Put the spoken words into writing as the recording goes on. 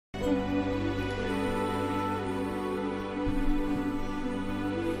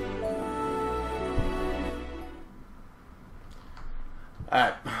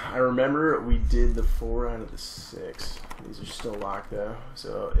I remember we did the 4 out of the 6. These are still locked though,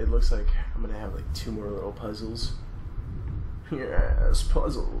 so it looks like I'm gonna have like 2 more little puzzles. Yes,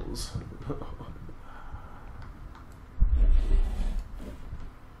 puzzles.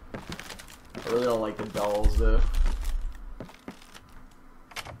 I really don't like the dolls though.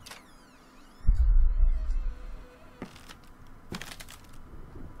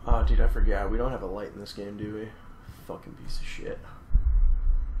 Oh, dude, I forgot. We don't have a light in this game, do we? Fucking piece of shit.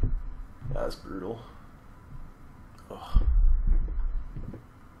 That's brutal. Ugh.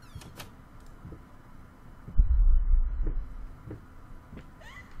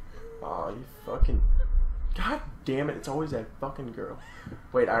 Oh, you fucking... God damn it, it's always that fucking girl.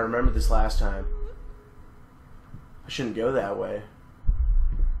 Wait, I remember this last time. I shouldn't go that way.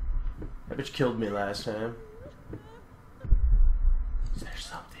 That bitch killed me last time. Is there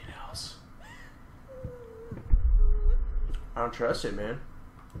something else? I don't trust it, man.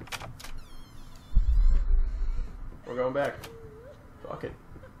 We're going back. Fuck it.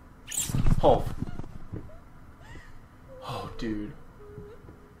 Oh. Oh, dude.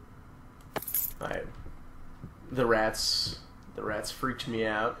 Alright. The rats freaked me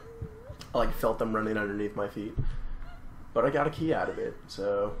out. I like felt them running underneath my feet. But I got a key out of it,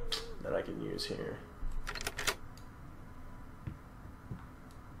 so that I can use here.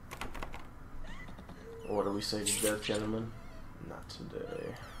 What do we say to death, gentlemen? Not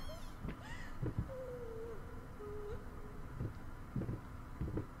today.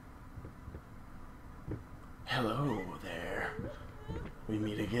 Hello there. We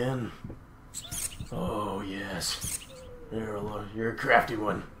meet again. Oh yes. You're a crafty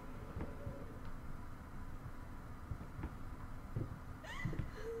one.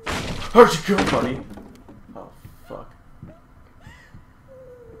 Where'd you go, buddy? Oh fuck.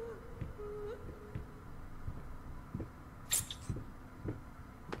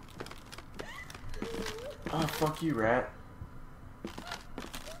 Oh fuck you, rat.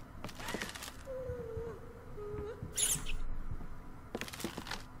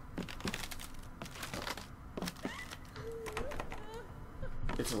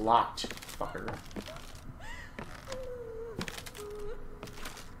 It's locked, fucker.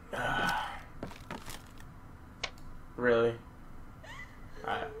 Really?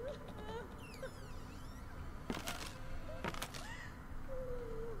 Alright.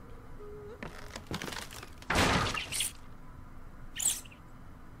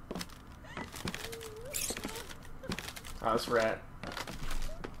 Oh, this rat.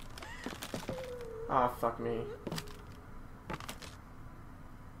 Oh, fuck me.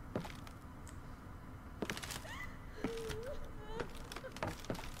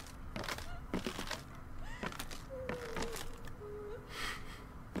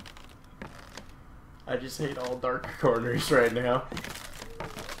 I just hate all dark corners right now.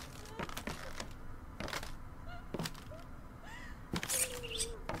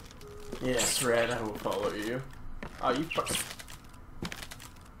 Yes, rat, I will follow you. Oh, you fuck.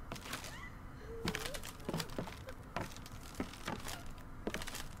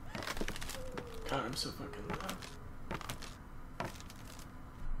 God, I'm so fucking loud.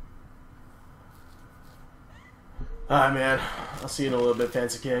 Alright, man. I'll see you in a little bit,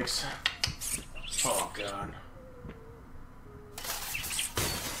 fancy cakes. Oh, God.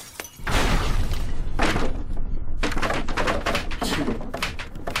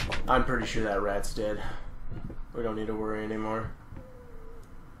 I'm pretty sure that rat's dead. We don't need to worry anymore.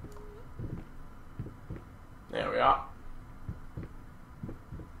 There we are.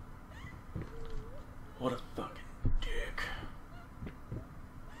 What a fucking dick.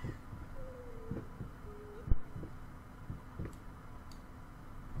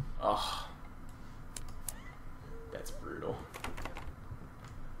 Ugh. That's brutal.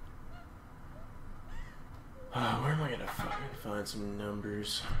 Where am I gonna fucking find some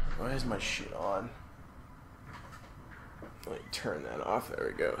numbers? Why is my shit on? Let me turn that off. There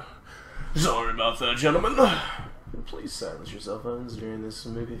we go. Sorry about that, gentlemen. Please silence your cell phones during this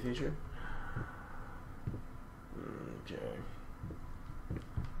movie feature. Okay.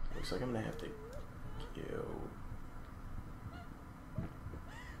 Looks like I'm gonna have to go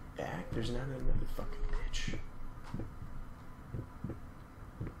back. There's not another fucking bitch.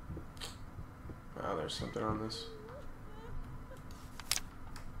 Oh, there's something on this.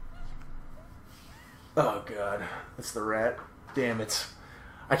 Oh god, that's the rat. Damn it.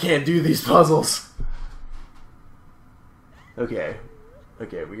 I can't do these puzzles. Okay.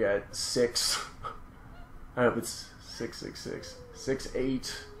 Okay, we got 6. I hope it's 666. 6,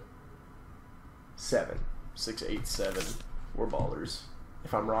 8, 7. 6, 8, 7. We're ballers.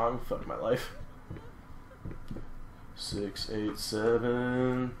 If I'm wrong, fuck my life.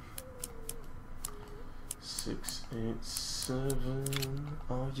 687. 687.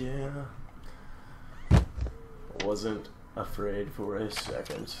 Oh yeah. Wasn't afraid for a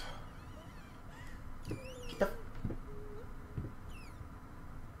second. Get the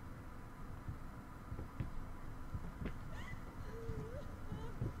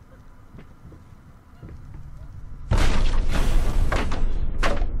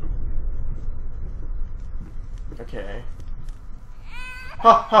okay.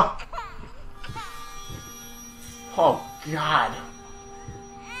 Ha ha. Oh God.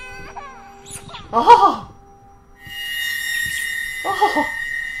 Oh. Oh.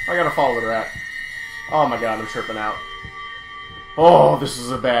 I gotta follow the rat. Oh my God, I'm tripping out. Oh, this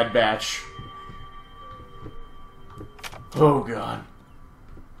is a bad batch. Oh God.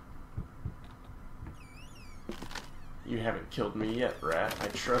 You haven't killed me yet, rat. I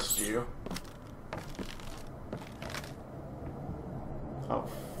trust you. Oh.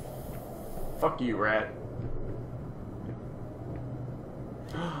 Fuck you, rat.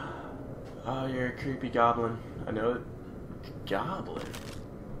 Oh, you're a creepy goblin. I know it. Goblin?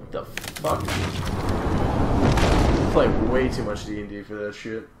 What the fuck? I play way too much D&D for that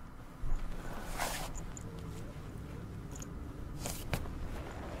shit.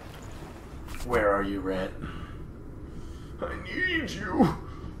 Where are you, rat? I need you!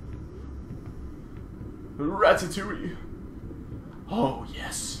 Ratatouille! Oh,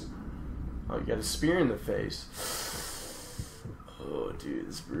 yes. Oh, you got a spear in the face. Oh, dude,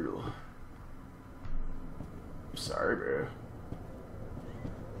 this is brutal. I'm sorry, bro.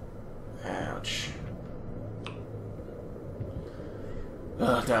 Ouch.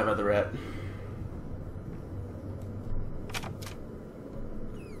 Oh, die by the rat.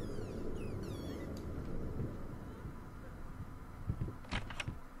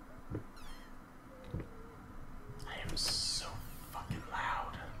 I am so fucking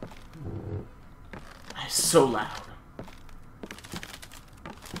loud. I'm so loud.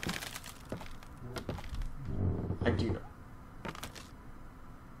 I do not.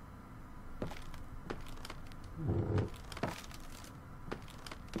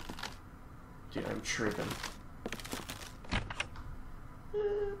 Dude, I'm tripping.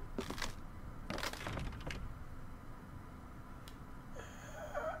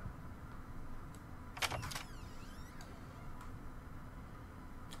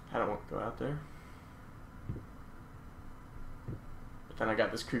 I don't want to go out there. But then I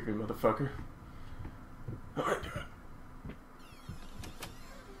got this creepy motherfucker. I'm gonna do it.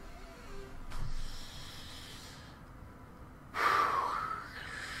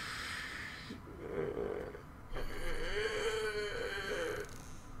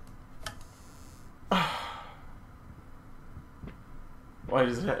 Why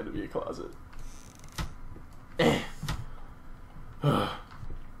does it have to be a closet?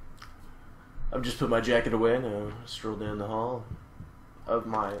 I've just put my jacket away and stroll down the hall of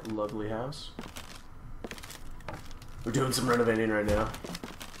my lovely house. We're doing some renovating right now.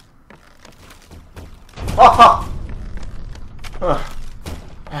 Oh!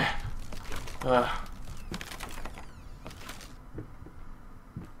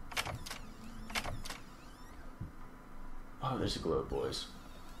 Oh, there's a globe, boys.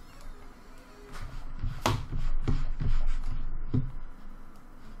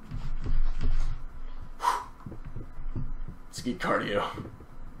 Let's get cardio.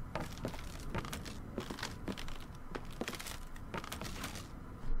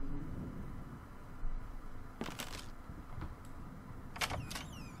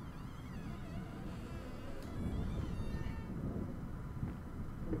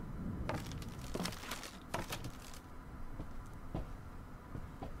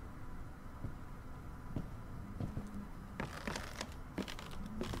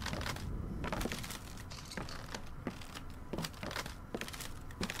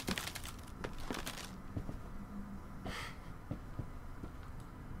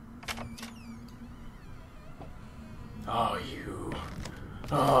 Oh, you.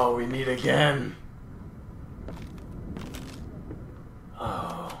 Oh, we meet again.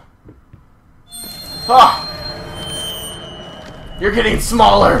 Oh. Ah! You're getting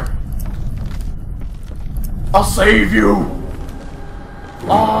smaller. I'll save you.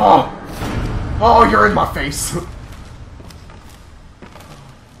 Oh. Oh, you're in my face.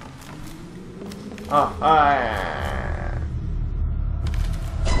 Oh,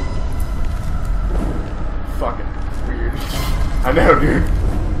 fucking weird. I know, dude.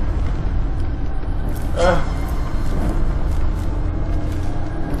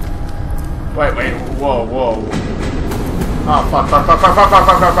 Wait, whoa. Oh, fuck.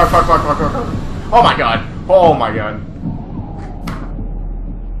 Oh my God. Oh my god.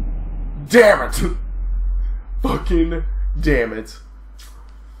 Damn it! Fucking damn it.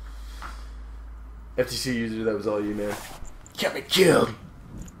 FTC user, that was all you, man. Got me killed.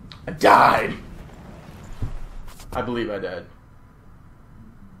 I died. I believe I died.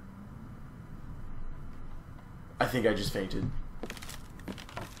 I think I just fainted.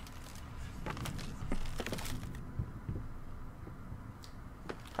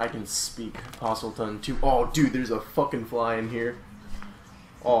 I can speak Postleton too. Oh, dude, there's a fucking fly in here.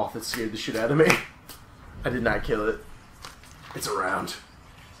 Oh, that scared the shit out of me. I did not kill it. It's around.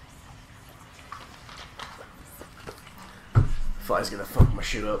 Fly's gonna fuck my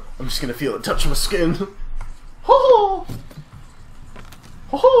shit up. I'm just gonna feel it touch my skin. Oh!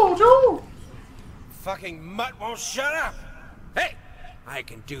 Oh, no! Fucking mutt won't shut up! Hey! I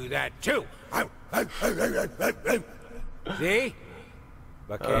can do that too! See?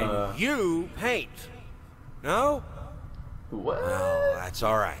 But can you paint? No? What? Well, that's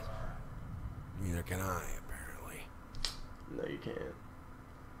alright. Neither can I, apparently. No, you can't.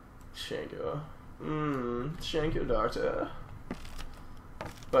 Shanko. Shanko doctor.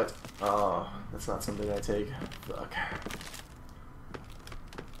 But, that's not something I take. Fuck.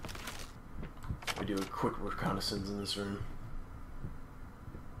 We do a quick reconnaissance in this room.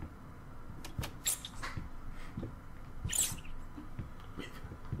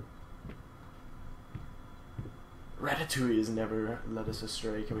 Ratatouille has never led us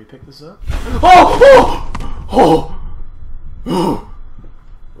astray. Can we pick this up? Oh! Oh! Oh!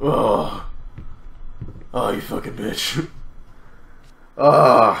 Oh! Oh, you fucking bitch.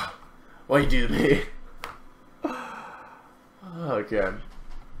 Ah! Why you do to me? Oh, God.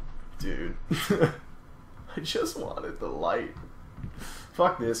 Dude. I just wanted the light.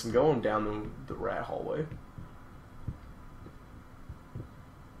 Fuck this, I'm going down the rat hallway.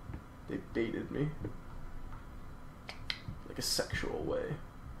 They baited me. Like a sexual way.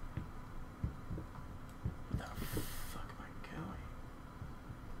 Where the fuck am I going?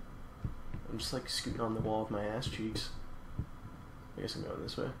 I'm just like scooting on the wall with my ass cheeks. I guess I'm going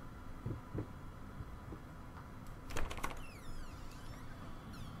this way.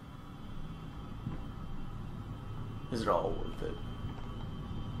 Is it all worth it?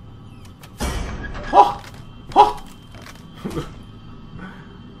 Oh! Oh!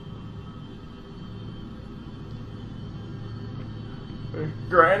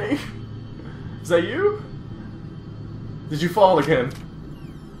 Granny? Is that you? Did you fall again?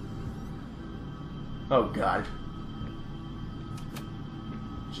 Oh god.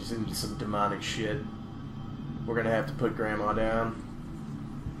 She's into some demonic shit. We're gonna have to put Grandma down.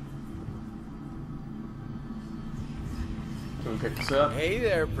 Can we pick this up? Hey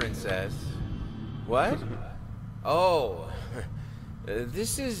there, princess. What? Oh,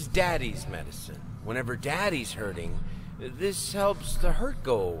 this is Daddy's medicine. Whenever Daddy's hurting, this helps the hurt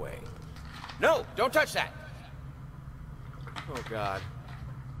go away. No, don't touch that. Oh God,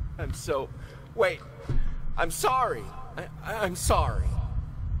 I'm so. Wait, I'm sorry. I'm sorry.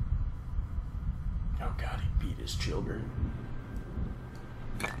 Oh god, he beat his children.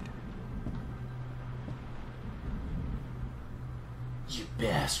 You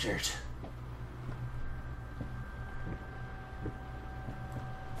bastard.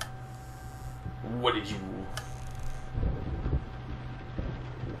 What did you...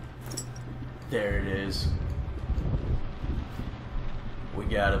 There it is. We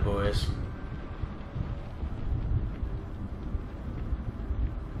got it, boys.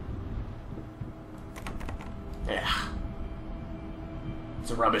 Yeah.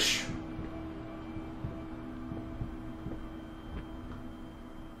 It's rubbish.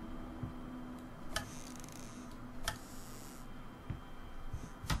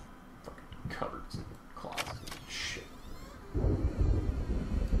 Fucking cupboards and closets and shit.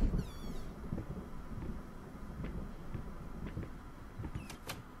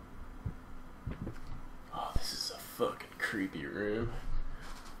 Oh, this is a fucking creepy room.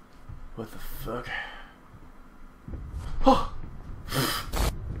 What the fuck? Oh!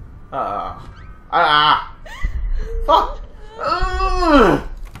 Fuck!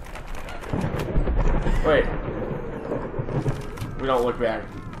 Wait. We don't look back.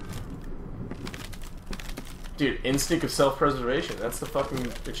 Dude, instinct of self-preservation. That's the fucking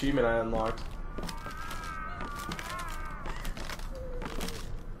achievement I unlocked.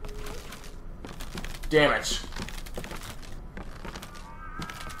 Damn it.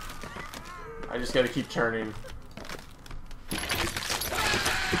 I just gotta keep turning.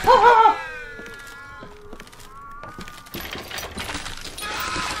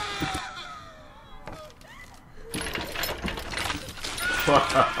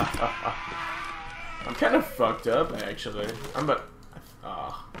 I'm kind of fucked up, actually. I'm but.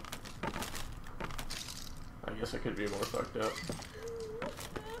 I guess I could be more fucked up.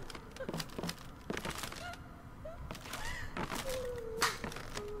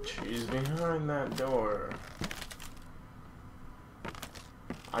 She's behind that door.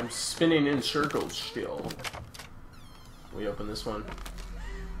 I'm spinning in circles still. We open this one.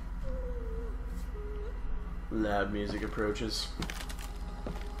 Loud music approaches.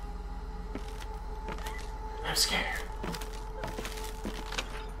 I'm scared.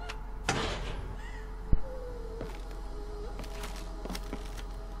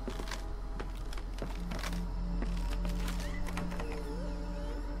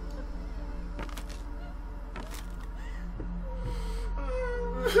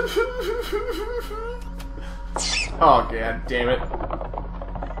 Oh, god damn it.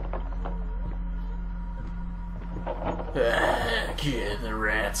 Get the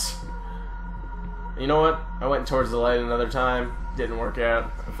rats. You know what? I went towards the light another time. Didn't work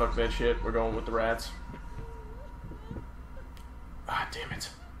out. Fuck that shit. We're going with the rats. Ah, damn it.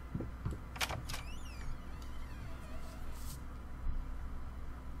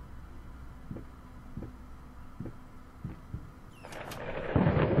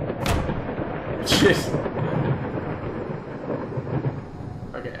 Shit.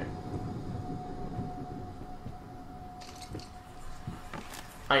 Okay.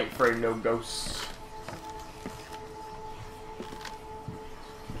 I ain't afraid of no ghosts.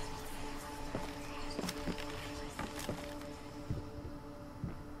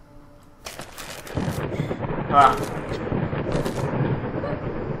 Ah.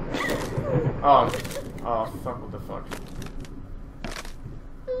 Oh. Oh, fuck, what the fuck.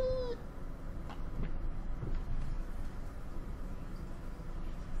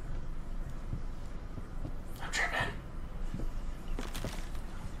 I'm tripping.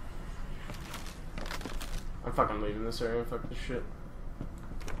 I'm fucking leaving this area. Fuck this shit.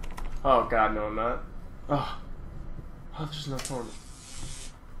 Oh god, no I'm not. Oh. Oh, there's no phone.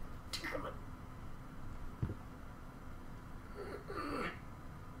 Damn it.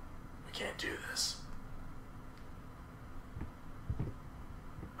 We can't do this.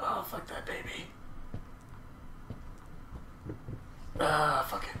 Oh, fuck that baby. Ah,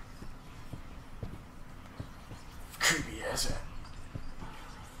 fuck it. Creepy ass it.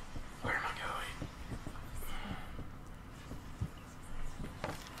 Where am I going?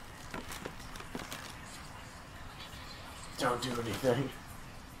 Don't do anything.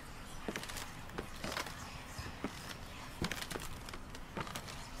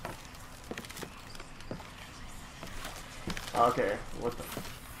 Okay, what the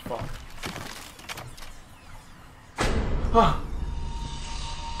fuck? Ah!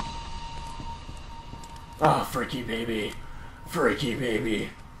 Oh, freaky baby. Freaky baby.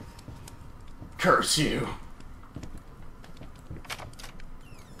 Curse you.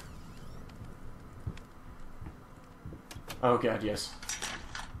 Oh god, yes.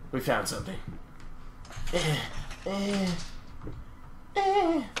 We found something.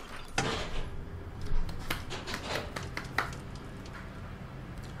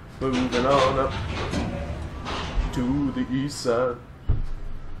 Moving on up to the east side,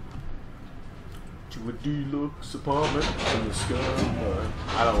 to a deluxe apartment in the sky.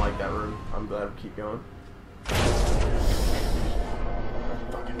 I don't like that room. I'm glad we keep going.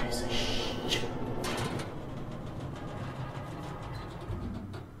 Fucking piece of shit.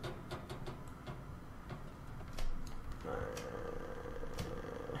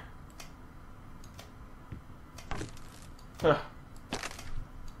 Huh.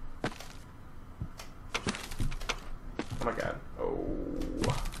 Oh my god. Oh.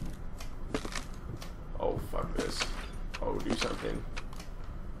 Oh, fuck this. Oh, do something.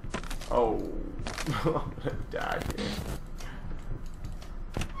 Oh. I'm gonna die here.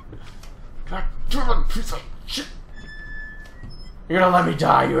 God damn it, piece of shit. You're gonna let me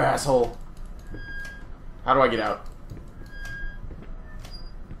die, you asshole. How do I get out?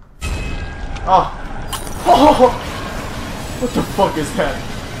 Oh. Oh! What the fuck is that?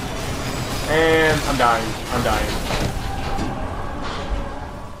 And I'm dying. I'm dying.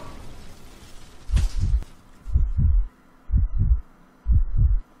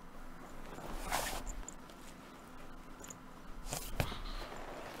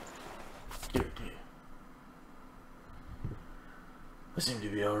 I seem to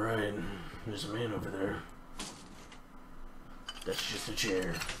be alright. There's a man over there. That's just a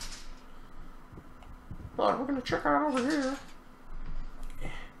chair. Alright, we're gonna check out over here.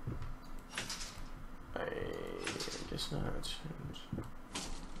 I guess not.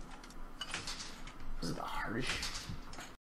 Was it the harsh?